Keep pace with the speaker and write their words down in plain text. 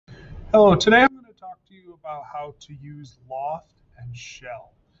Hello, today I'm going to talk to you about how to use Loft and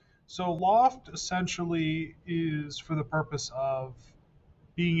Shell. So Loft essentially is for the purpose of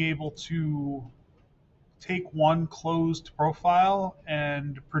being able to take one closed profile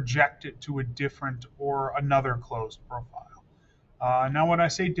and project it to a different or another closed profile. Now, when I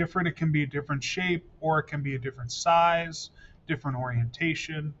say different, it can be a different shape or it can be a different size, different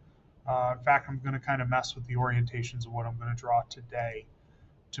orientation. In fact, I'm going to kind of mess with the orientations of what I'm going to draw today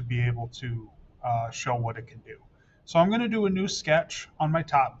to be able to show what it can do. So I'm going to do a new sketch on my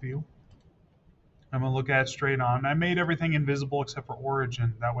top view. I'm going to look at it straight on. I made everything invisible except for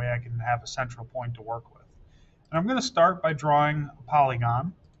origin. That way I can have a central point to work with. And I'm going to start by drawing a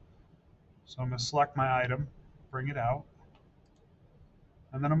polygon. So I'm going to select my item, bring it out,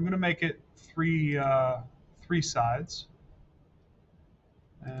 and then I'm going to make it three sides.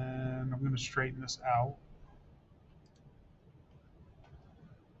 And I'm going to straighten this out.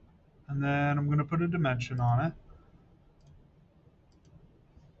 And then I'm going to put a dimension on it.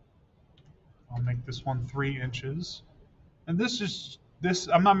 I'll make this one 3 inches. And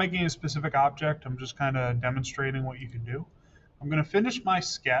I'm not making a specific object. I'm just kind of demonstrating what you can do. I'm going to finish my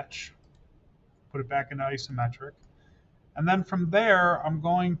sketch, put it back into isometric. And then from there, I'm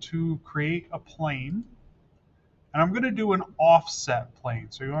going to create a plane. And I'm going to do an offset plane.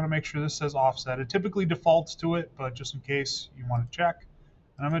 So you want to make sure this says offset. It typically defaults to it, but just in case you want to check.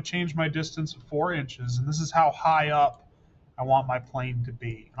 And I'm going to change my distance to 4 inches. And this is how high up I want my plane to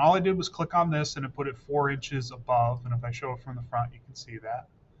be. And all I did was click on this and it put it 4 inches above. And if I show it from the front, you can see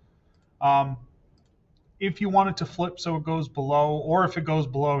that. If you want it to flip so it goes below, or if it goes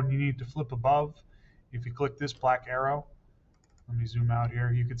below and you need to flip above, if you click this black arrow, let me zoom out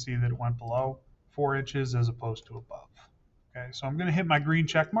here, you can see that it went below 4 inches as opposed to above. Okay, so I'm going to hit my green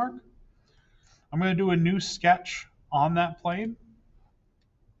check mark. I'm going to do a new sketch on that plane.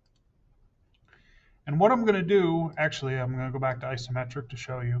 And what I'm going to do, actually, I'm going to go back to isometric to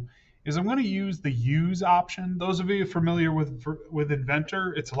show you, is I'm going to use the use option. Those of you familiar with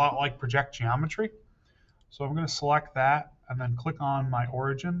Inventor, it's a lot like project geometry. So I'm going to select that and then click on my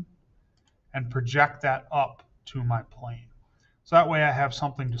origin and project that up to my plane. So that way I have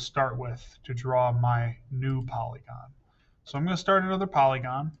something to start with to draw my new polygon. So I'm going to start another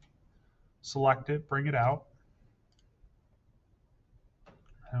polygon, select it, bring it out.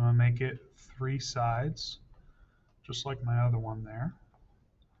 I'm going to make it 3 sides, just like my other one there.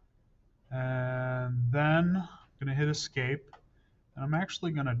 And then I'm going to hit escape. And I'm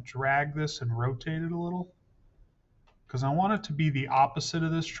actually going to drag this and rotate it a little because I want it to be the opposite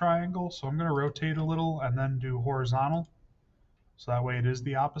of this triangle. So I'm going to rotate a little and then do horizontal. So that way it is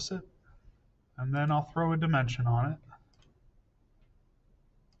the opposite. And then I'll throw a dimension on it.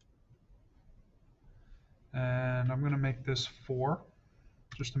 And I'm going to make this 4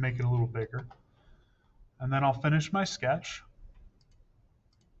 just to make it a little bigger. And then I'll finish my sketch.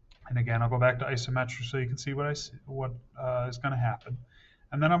 And again, I'll go back to isometric so you can see what is going to happen.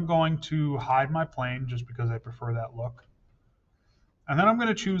 And then I'm going to hide my plane just because I prefer that look. And then I'm going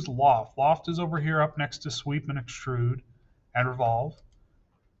to choose Loft. Loft is over here up next to Sweep and Extrude and Revolve.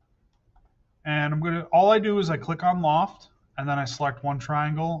 And all I do is I click on Loft, and then I select one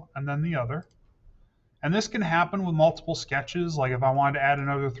triangle and then the other. And this can happen with multiple sketches. Like if I wanted to add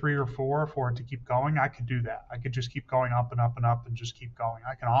another 3 or 4 for it to keep going, I could do that. I could just keep going up and up and up and just keep going.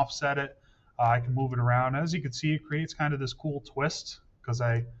 I can offset it. I can move it around. As you can see, it creates kind of this cool twist because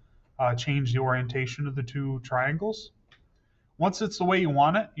I changed the orientation of the 2 triangles. Once it's the way you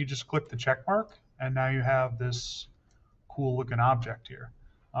want it, you just click the check mark, and now you have this cool looking object here.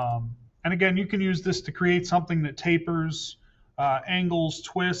 And again, you can use this to create something that tapers, angles,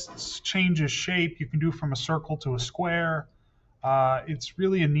 twists, changes shape. You can do from a circle to a square. It's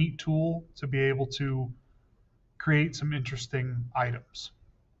really a neat tool to be able to create some interesting items.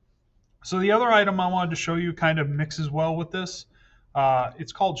 So the other item I wanted to show you kind of mixes well with this.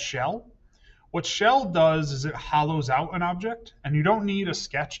 It's called Shell. What Shell does is it hollows out an object, and you don't need a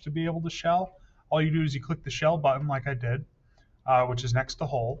sketch to be able to shell. All you do is you click the Shell button like I did, which is next to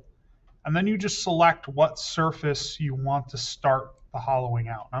Hole. And then you just select what surface you want to start the hollowing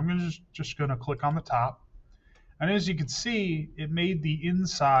out. I'm just going to click on the top. And as you can see, it made the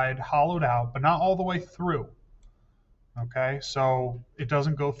inside hollowed out, but not all the way through. Okay, so it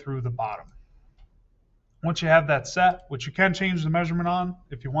doesn't go through the bottom. Once you have that set, which you can change the measurement on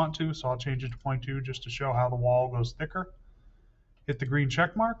if you want to, so I'll change it to 0.2 just to show how the wall goes thicker. Hit the green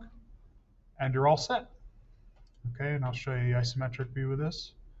check mark, and you're all set. Okay, and I'll show you the isometric view of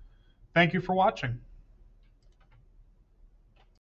this. Thank you for watching.